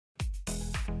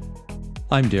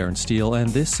I'm Darren Steele, and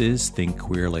this is Think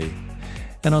Queerly.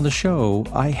 And on the show,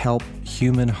 I help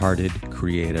human-hearted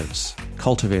creatives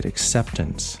cultivate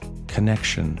acceptance,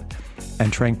 connection,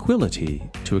 and tranquility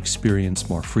to experience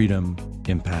more freedom,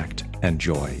 impact, and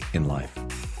joy in life.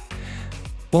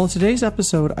 Well, in today's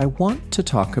episode, I want to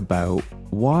talk about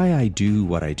why I do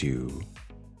what I do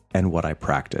and what I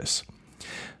practice.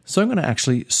 So I'm going to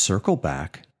actually circle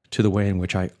back to the way in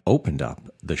which I opened up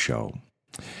the show,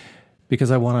 because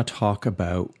I want to talk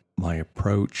about my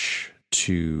approach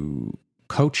to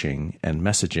coaching and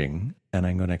messaging, and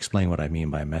I'm going to explain what I mean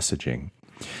by messaging,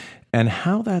 and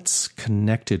how that's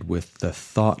connected with the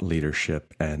thought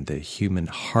leadership and the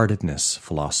human-heartedness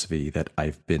philosophy that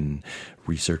I've been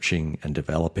researching and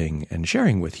developing and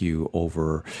sharing with you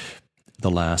over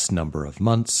the last number of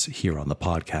months here on the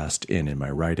podcast and in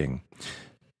my writing.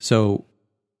 So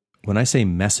when I say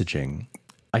messaging,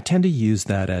 I tend to use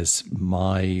that as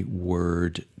my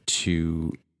word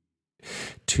to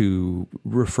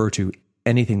refer to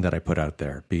anything that I put out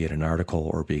there, be it an article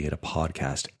or be it a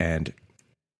podcast. And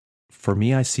for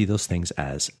me, I see those things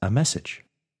as a message.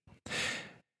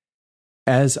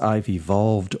 As I've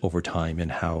evolved over time in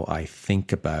how I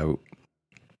think about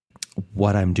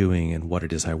what I'm doing and what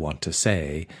it is I want to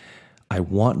say, I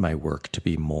want my work to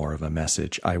be more of a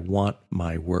message. I want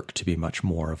my work to be much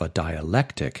more of a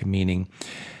dialectic, meaning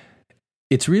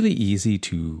it's really easy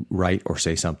to write or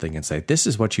say something and say, this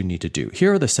is what you need to do.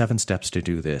 Here are the 7 steps to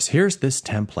do this. Here's this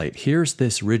template. Here's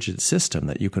this rigid system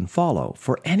that you can follow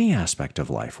for any aspect of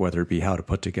life, whether it be how to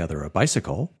put together a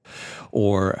bicycle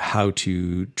or how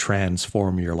to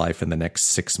transform your life in the next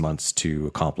 6 months to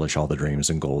accomplish all the dreams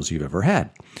and goals you've ever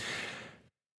had.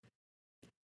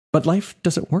 But life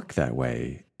doesn't work that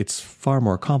way. It's far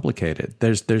more complicated.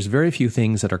 There's very few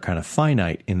things that are kind of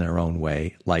finite in their own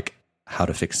way, like how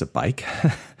to fix a bike,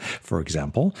 for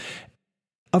example,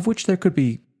 of which there could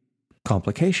be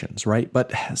complications, right?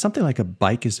 But something like a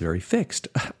bike is very fixed.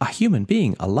 A human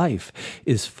being, a life,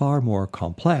 is far more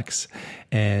complex.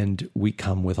 And we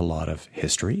come with a lot of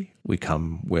history. We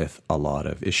come with a lot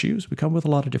of issues. We come with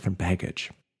a lot of different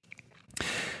baggage.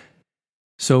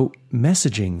 So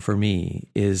messaging for me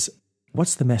is,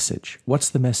 what's the message?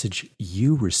 What's the message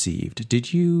you received?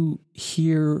 Did you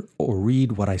hear or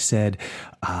read what I said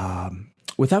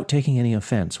without taking any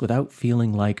offense, without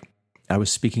feeling like I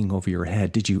was speaking over your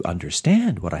head? Did you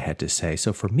understand what I had to say?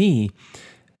 So for me,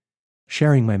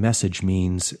 sharing my message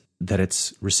means that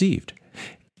it's received.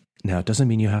 Now, it doesn't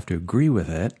mean you have to agree with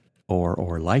it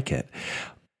or like it,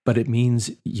 but it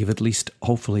means you've at least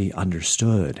hopefully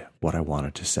understood what I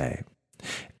wanted to say.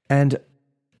 And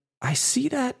I see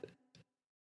that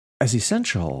as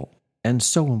essential and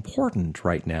so important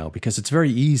right now, because it's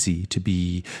very easy to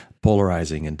be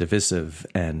polarizing and divisive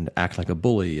and act like a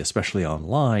bully, especially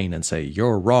online, and say,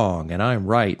 you're wrong and I'm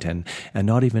right, and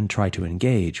not even try to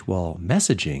engage. Well,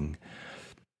 messaging,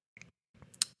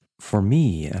 for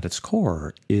me, at its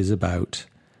core, is about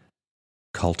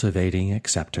cultivating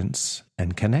acceptance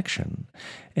and connection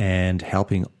and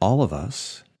helping all of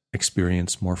us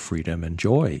experience more freedom and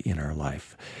joy in our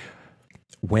life.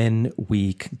 When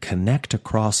we can connect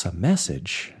across a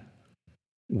message,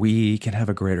 we can have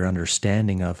a greater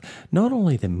understanding of not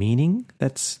only the meaning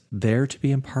that's there to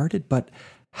be imparted, but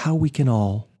how we can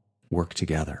all work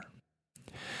together.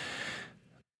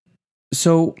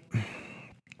 So,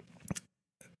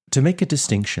 to make a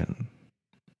distinction,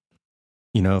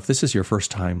 if this is your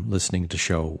first time listening to the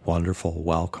show, wonderful,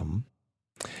 welcome.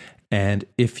 And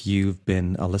if you've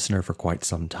been a listener for quite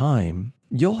some time,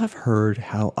 you'll have heard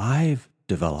how I've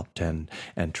developed and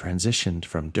transitioned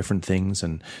from different things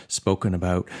and spoken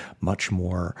about much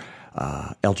more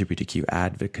LGBTQ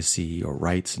advocacy or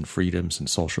rights and freedoms and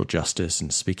social justice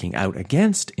and speaking out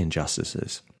against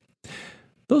injustices.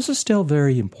 Those are still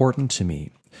very important to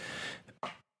me.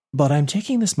 But I'm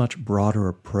taking this much broader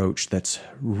approach that's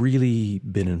really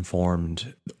been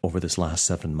informed over this last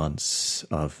 7 months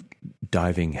of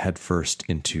diving headfirst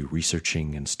into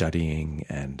researching and studying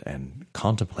and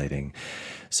contemplating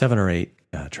 7 or 8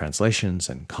 translations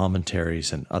and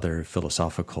commentaries and other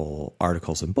philosophical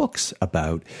articles and books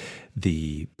about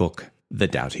the book, The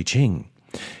Tao Te Ching.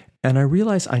 And I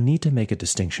realize I need to make a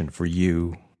distinction for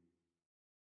you,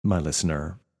 my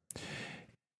listener.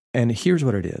 And here's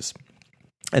what it is.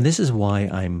 And this is why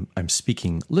I'm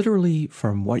speaking literally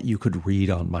from what you could read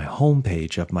on my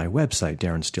homepage of my website,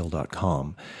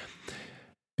 darrensteele.com,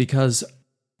 because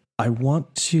I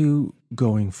want to,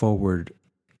 going forward,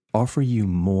 offer you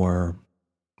more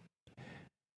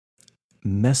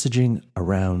messaging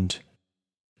around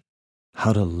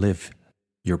how to live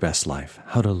your best life,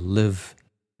 how to live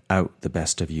out the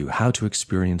best of you, how to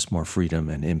experience more freedom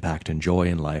and impact and joy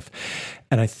in life.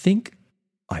 And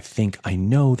I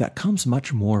know that comes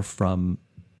much more from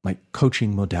my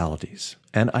coaching modalities.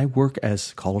 And I work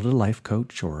as, call it a life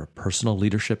coach or a personal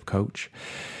leadership coach.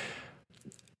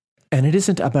 And it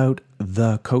isn't about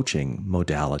the coaching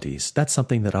modalities. That's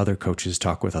something that other coaches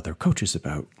talk with other coaches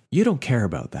about. You don't care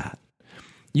about that.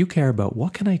 You care about,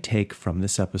 what can I take from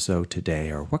this episode today,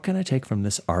 or what can I take from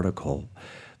this article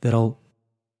that'll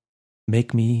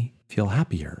make me feel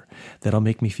happier, that'll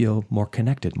make me feel more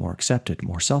connected, more accepted,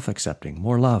 more self-accepting,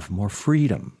 more love, more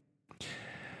freedom.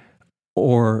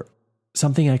 Or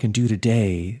something I can do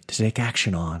today to take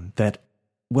action on that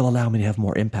will allow me to have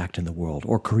more impact in the world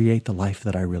or create the life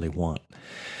that I really want.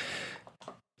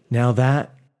 Now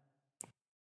that,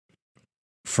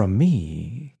 from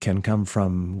me, can come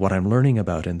from what I'm learning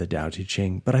about in the Tao Te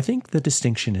Ching, but I think the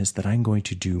distinction is that I'm going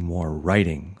to do more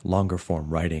writing, longer form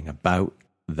writing about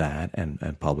that and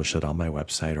publish it on my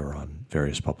website or on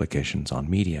various publications on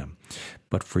Medium.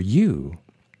 But for you,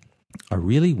 I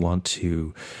really want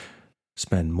to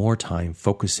spend more time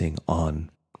focusing on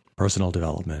personal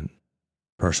development,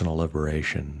 personal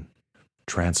liberation,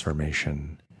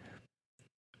 transformation,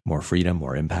 more freedom,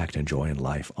 more impact, and joy in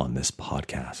life on this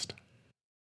podcast.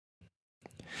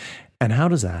 And how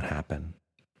does that happen?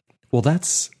 Well,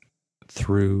 that's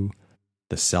through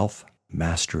the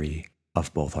self-mastery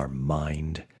of both our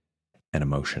mind and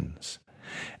emotions.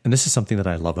 And this is something that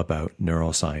I love about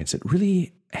neuroscience. It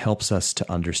really helps us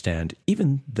to understand,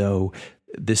 even though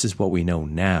this is what we know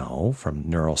now from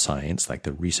neuroscience, like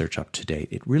the research up to date,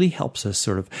 it really helps us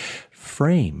sort of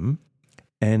frame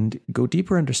and go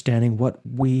deeper understanding what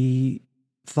we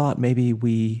thought maybe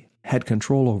we had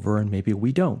control over and maybe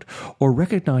we don't, or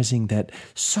recognizing that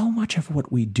so much of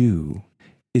what we do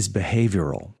is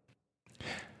behavioral.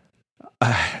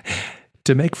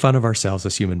 To make fun of ourselves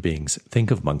as human beings,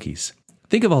 think of monkeys.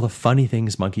 Think of all the funny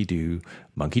things monkey do,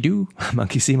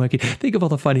 monkey see, monkey. Think of all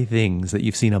the funny things that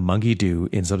you've seen a monkey do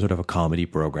in some sort of a comedy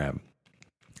program.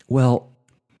 Well,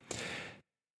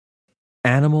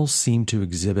 animals seem to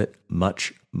exhibit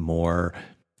much more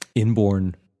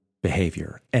inborn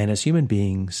behavior. And as human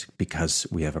beings, because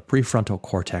we have a prefrontal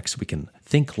cortex, we can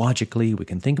think logically, we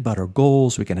can think about our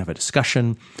goals, we can have a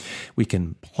discussion, we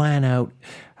can plan out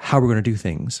how we're going to do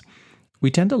things.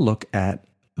 We tend to look at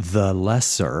the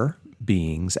lesser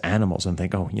beings, animals, and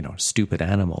think, oh, stupid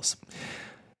animals.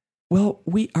 Well,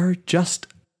 we are just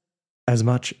as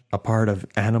much a part of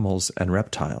animals and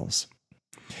reptiles.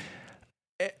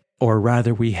 Or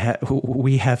rather, we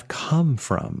have come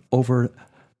from over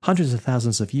hundreds of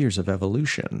thousands of years of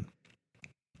evolution.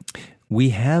 We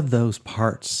have those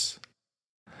parts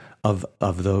of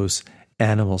those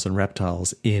animals and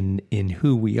reptiles in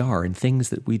who we are and things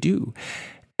that we do.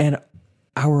 And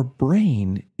our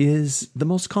brain is the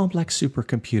most complex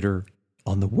supercomputer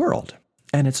on the world,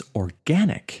 and it's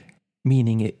organic,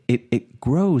 meaning it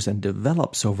grows and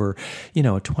develops over,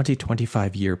 a 20,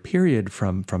 25 year period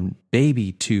from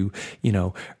baby to,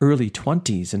 early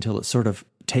 20s until it's sort of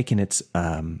taken its,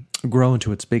 grown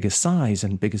to its biggest size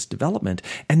and biggest development.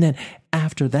 And then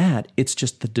after that, it's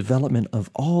just the development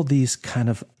of all these kind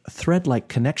of thread-like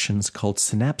connections called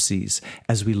synapses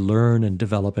as we learn and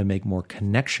develop and make more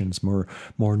connections, more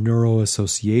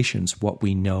neuroassociations, what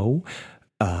we know,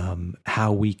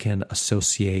 how we can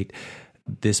associate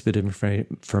this bit of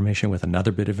information with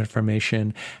another bit of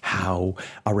information, how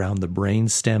around the brain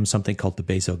stem, something called the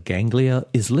basal ganglia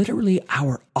is literally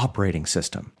our operating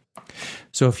system.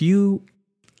 So if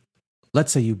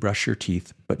let's say you brush your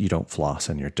teeth, but you don't floss,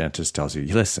 and your dentist tells you,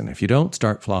 listen, if you don't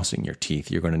start flossing your teeth,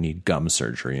 you're going to need gum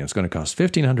surgery, and it's going to cost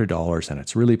 $1,500, and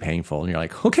it's really painful. And you're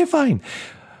like, okay, fine.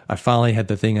 I finally had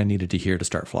the thing I needed to hear to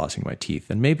start flossing my teeth.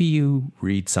 And maybe you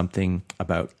read something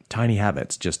about tiny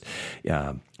habits, just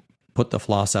put the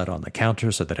floss out on the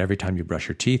counter so that every time you brush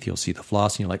your teeth, you'll see the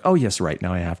floss, and you're like, oh, yes, right,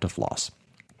 now I have to floss.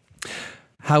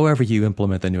 However you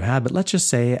implement the new habit, let's just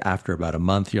say after about a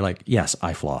month, you're like, yes,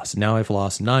 I floss. Now I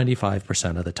floss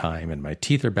 95% of the time, and my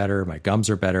teeth are better, my gums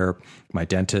are better. My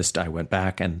dentist, I went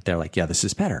back, and they're like, yeah, this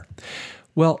is better.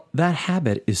 Well, that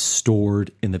habit is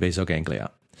stored in the basal ganglia.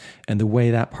 And the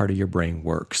way that part of your brain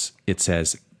works, it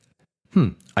says,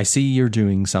 I see you're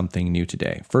doing something new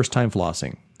today. First time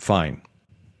flossing. Fine.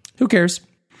 Who cares?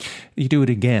 You do it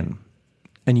again,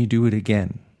 and you do it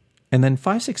again. And then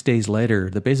 5-6 days later,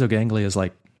 the basal ganglia is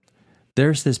like,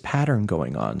 there's this pattern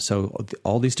going on. So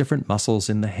all these different muscles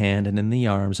in the hand and in the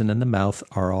arms and in the mouth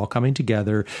are all coming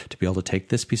together to be able to take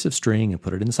this piece of string and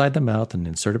put it inside the mouth and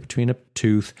insert it between a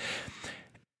tooth.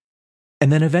 And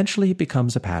then eventually it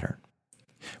becomes a pattern.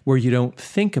 where you don't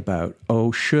think about,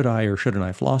 oh, should I or shouldn't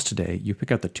I floss today? You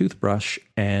pick out the toothbrush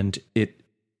and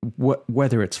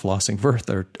whether it's flossing first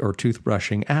or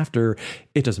toothbrushing after,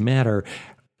 it doesn't matter.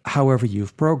 However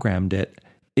you've programmed it,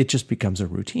 it just becomes a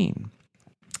routine.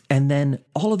 And then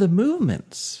all of the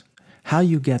movements, how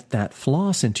you get that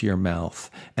floss into your mouth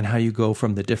and how you go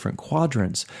from the different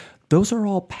quadrants, those are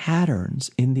all patterns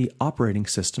in the operating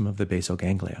system of the basal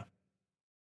ganglia.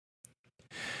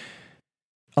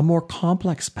 A more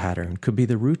complex pattern could be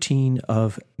the routine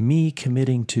of me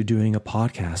committing to doing a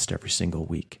podcast every single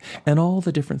week and all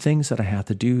the different things that I have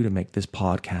to do to make this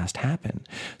podcast happen.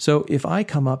 So if I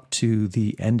come up to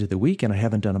the end of the week and I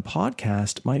haven't done a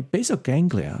podcast, my basal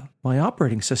ganglia, my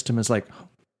operating system is like,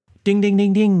 ding, ding,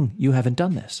 ding, ding, you haven't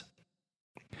done this.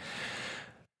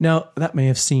 Now, that may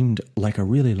have seemed like a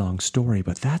really long story,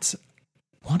 but that's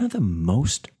one of the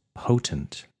most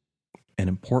potent and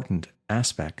important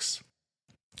aspects,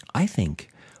 I think,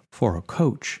 for a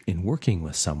coach in working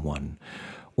with someone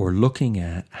or looking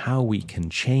at how we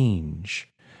can change.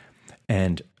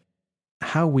 And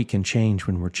how we can change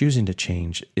when we're choosing to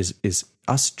change is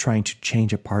us trying to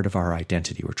change a part of our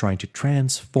identity. We're trying to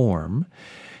transform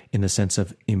in the sense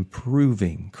of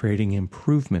improving, creating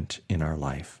improvement in our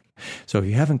life. So if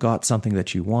you haven't got something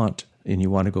that you want and you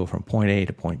want to go from point A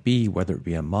to point B, whether it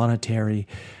be a monetary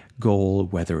goal,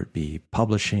 whether it be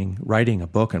publishing, writing a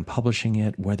book and publishing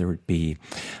it, whether it be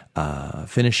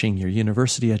finishing your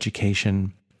university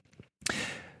education,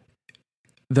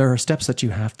 there are steps that you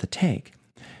have to take.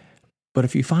 But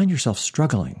if you find yourself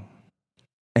struggling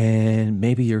and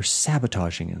maybe you're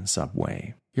sabotaging in some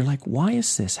way, you're like, why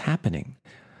is this happening?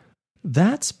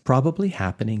 That's probably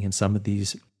happening in some of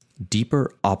these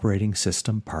deeper operating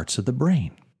system parts of the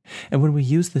brain. And when we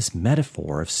use this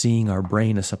metaphor of seeing our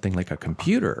brain as something like a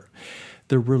computer,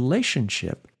 the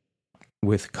relationship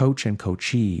with coach and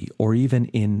coachee, or even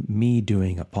in me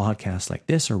doing a podcast like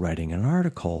this or writing an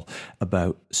article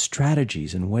about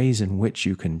strategies and ways in which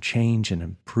you can change and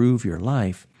improve your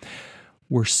life,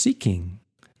 we're seeking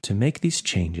to make these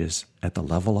changes at the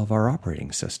level of our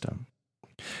operating system.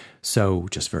 So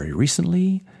just very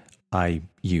recently, I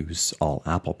use all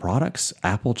Apple products.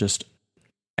 Apple just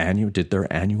did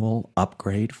their annual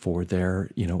upgrade for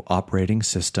their, operating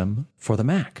system for the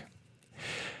Mac.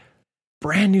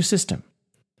 Brand new system.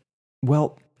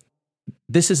 Well,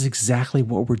 this is exactly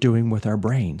what we're doing with our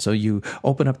brain. So you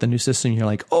open up the new system and you're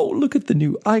like, oh, look at the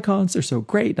new icons. They're so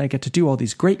great. And I get to do all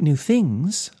these great new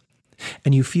things.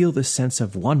 And you feel this sense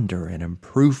of wonder and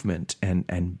improvement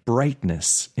and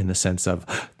brightness in the sense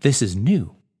of this is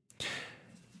new.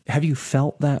 Have you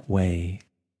felt that way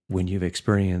when you've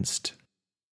experienced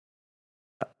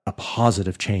a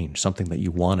positive change, something that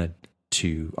you wanted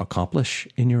to accomplish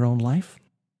in your own life?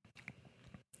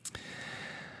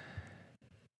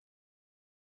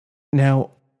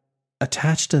 Now,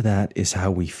 attached to that is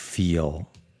how we feel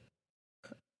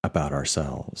about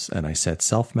ourselves. And I said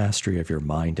self-mastery of your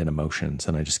mind and emotions,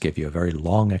 and I just gave you a very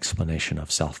long explanation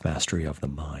of self-mastery of the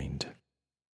mind.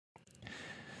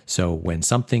 So when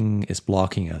something is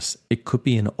blocking us, it could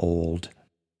be an old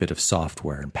bit of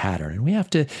software and pattern, and we have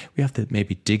to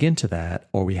maybe dig into that,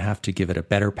 or we have to give it a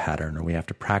better pattern, or we have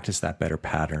to practice that better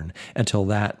pattern until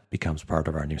that becomes part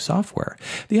of our new software.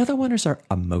 The other one is our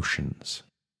emotions.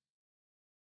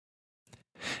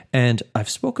 And I've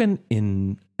spoken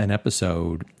in an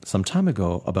episode some time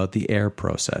ago about the AIR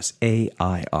process,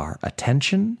 AIR,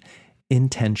 attention,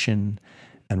 intention,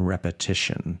 and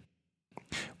repetition.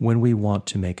 When we want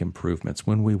to make improvements,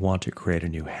 when we want to create a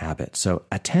new habit. So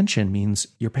attention means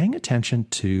you're paying attention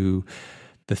to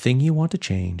the thing you want to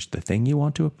change, the thing you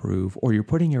want to improve, or you're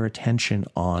putting your attention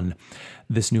on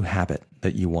this new habit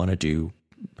that you want to do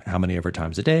how many ever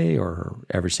times a day or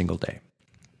every single day.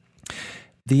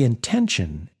 The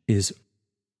intention is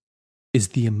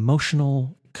the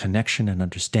emotional connection and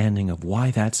understanding of why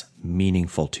that's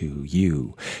meaningful to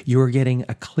you. You are getting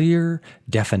a clear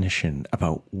definition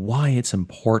about why it's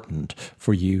important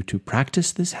for you to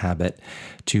practice this habit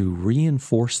to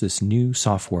reinforce this new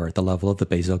software at the level of the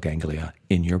basal ganglia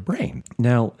in your brain.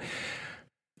 Now,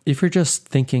 if you're just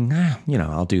thinking,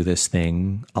 I'll do this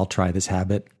thing, I'll try this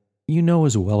habit, you know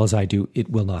as well as I do, it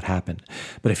will not happen.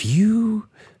 But if you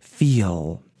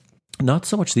feel not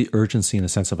so much the urgency in the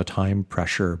sense of a time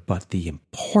pressure, but the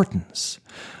importance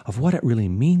of what it really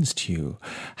means to you,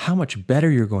 how much better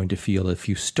you're going to feel if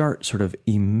you start sort of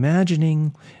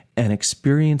imagining and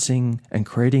experiencing and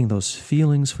creating those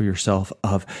feelings for yourself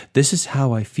of, this is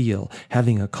how I feel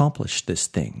having accomplished this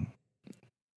thing.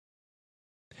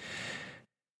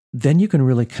 Then you can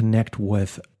really connect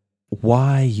with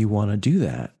why you want to do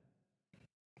that.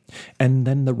 And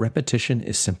then the repetition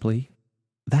is simply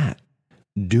that.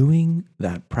 Doing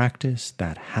that practice,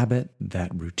 that habit,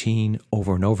 that routine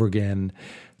over and over again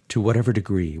to whatever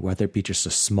degree, whether it be just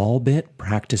a small bit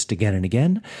practiced again and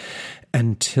again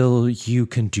until you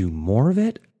can do more of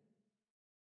it.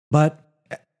 But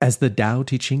as the Tao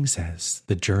Te Ching says,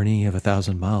 the journey of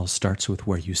 1,000 miles starts with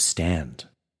where you stand.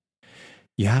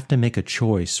 You have to make a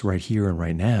choice right here and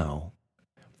right now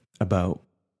about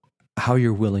how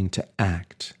you're willing to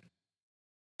act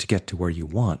to get to where you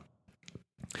want.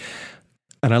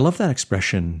 And I love that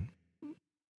expression,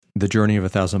 the journey of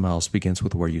 1,000 miles begins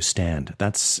with where you stand.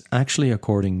 That's actually,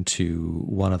 according to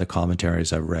one of the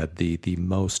commentaries I've read, the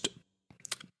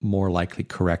more likely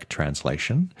correct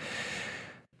translation.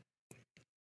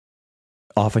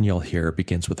 Often you'll hear it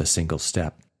begins with a single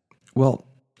step. Well,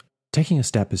 taking a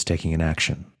step is taking an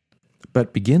action,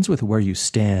 but begins with where you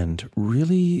stand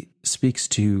really speaks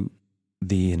to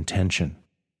the intention.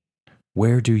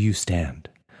 Where do you stand?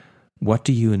 What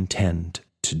do you intend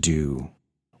to do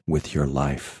with your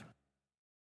life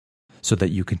so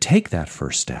that you can take that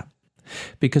first step?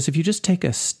 Because if you just take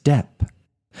a step,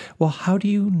 well, how do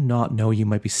you not know you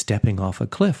might be stepping off a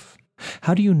cliff?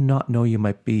 How do you not know you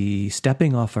might be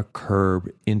stepping off a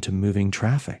curb into moving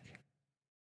traffic?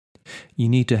 You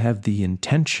need to have the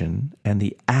intention and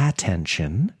the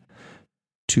attention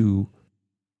to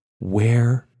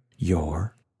where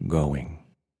you're going.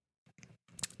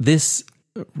 This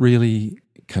really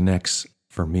connects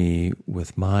for me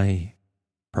with my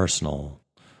personal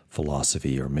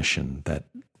philosophy or mission that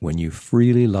when you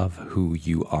freely love who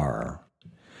you are,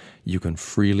 you can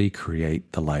freely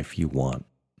create the life you want.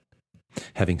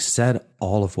 Having said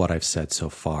all of what I've said so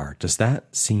far, does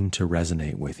that seem to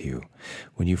resonate with you?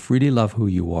 When you freely love who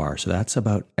you are, so that's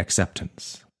about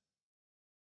acceptance,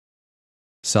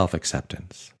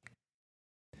 self-acceptance.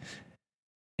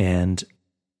 And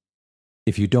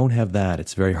if you don't have that,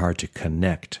 it's very hard to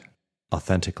connect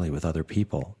authentically with other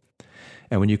people.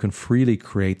 And when you can freely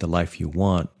create the life you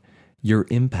want, your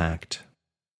impact,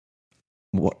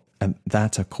 and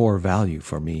that's a core value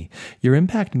for me. Your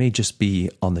impact may just be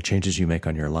on the changes you make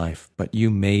on your life, but you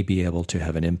may be able to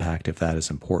have an impact, if that is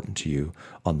important to you,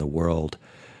 on the world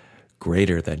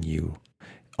greater than you,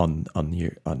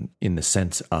 in the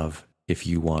sense of if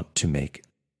you want to make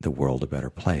the world a better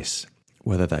place,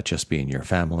 whether that just be in your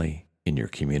family, in your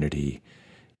community,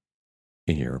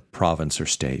 in your province or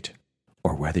state,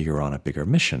 or whether you're on a bigger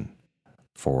mission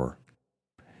for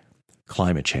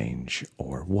climate change,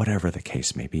 or whatever the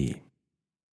case may be.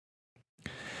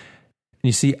 And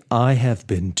you see, I have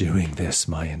been doing this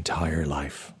my entire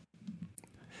life.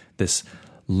 This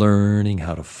learning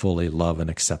how to fully love and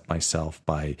accept myself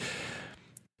by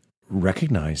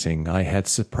recognizing I had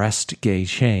suppressed gay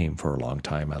shame for a long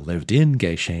time. I lived in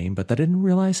gay shame, but I didn't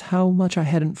realize how much I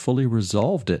hadn't fully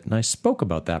resolved it. And I spoke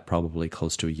about that probably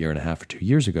close to 1.5 years or 2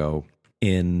 years ago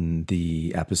in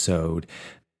the episode,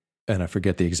 and I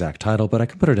forget the exact title, but I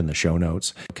can put it in the show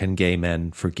notes. Can gay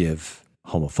men forgive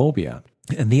homophobia?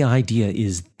 And the idea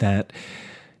is that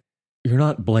you're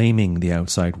not blaming the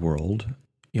outside world.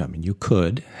 Yeah, I mean, you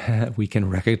could. We can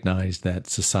recognize that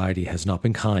society has not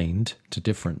been kind to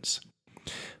difference.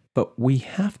 But we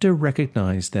have to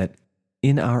recognize that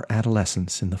in our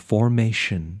adolescence, in the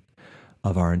formation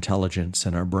of our intelligence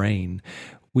and our brain,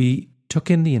 we took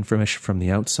in the information from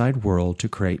the outside world to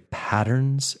create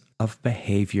patterns of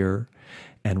behavior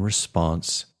and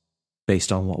response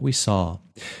based on what we saw.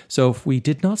 So if we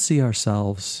did not see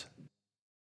ourselves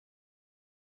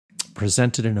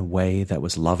presented in a way that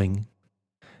was loving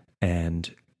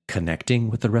and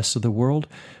connecting with the rest of the world,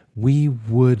 we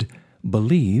would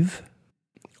believe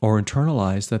or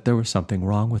internalize that there was something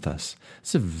wrong with us.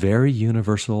 It's a very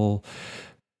universal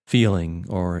feeling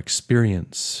or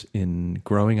experience in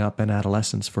growing up in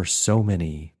adolescence for so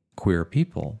many queer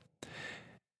people.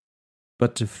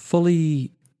 But to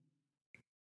fully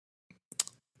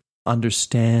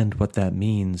understand what that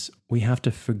means, we have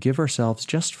to forgive ourselves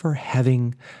just for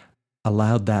having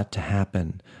allowed that to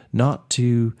happen, not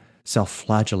to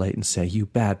self-flagellate and say, you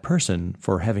bad person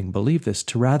for having believed this,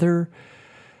 to rather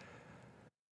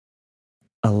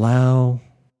allow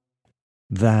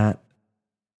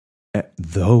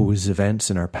those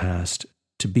events in our past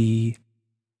to be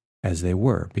as they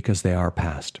were, because they are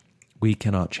past. We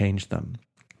cannot change them.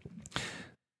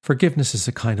 Forgiveness is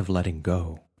a kind of letting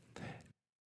go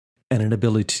and an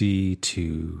ability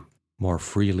to more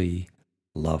freely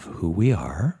love who we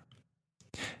are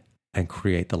and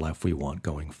create the life we want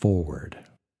going forward.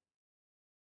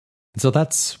 And so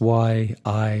that's why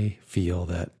I feel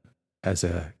that as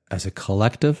a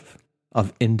collective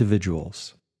of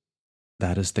individuals,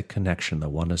 that is the connection, the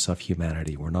oneness of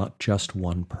humanity. We're not just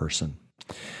one person.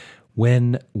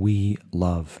 When we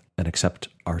love and accept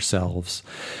ourselves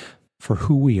for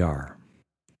who we are,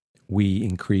 we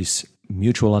increase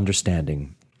mutual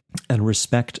understanding and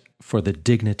respect for the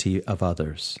dignity of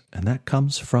others. And that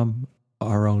comes from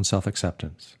our own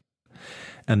self-acceptance.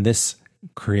 And this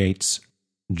creates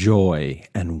joy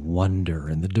and wonder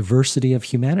in the diversity of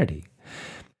humanity.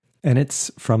 And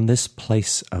it's from this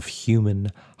place of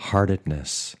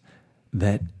human-heartedness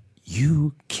that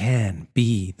you can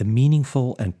be the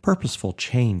meaningful and purposeful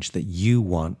change that you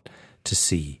want to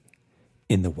see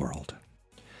in the world.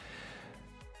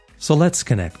 So let's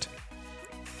connect.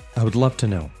 I would love to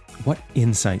know, what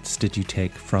insights did you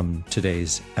take from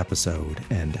today's episode,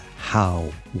 and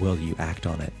how will you act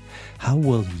on it? How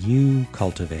will you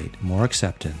cultivate more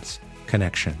acceptance,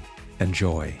 connection, and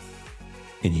joy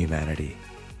in humanity?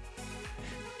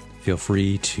 Feel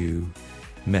free to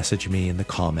message me in the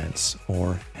comments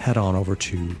or head on over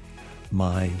to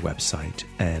my website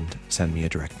and send me a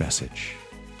direct message.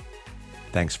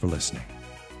 Thanks for listening.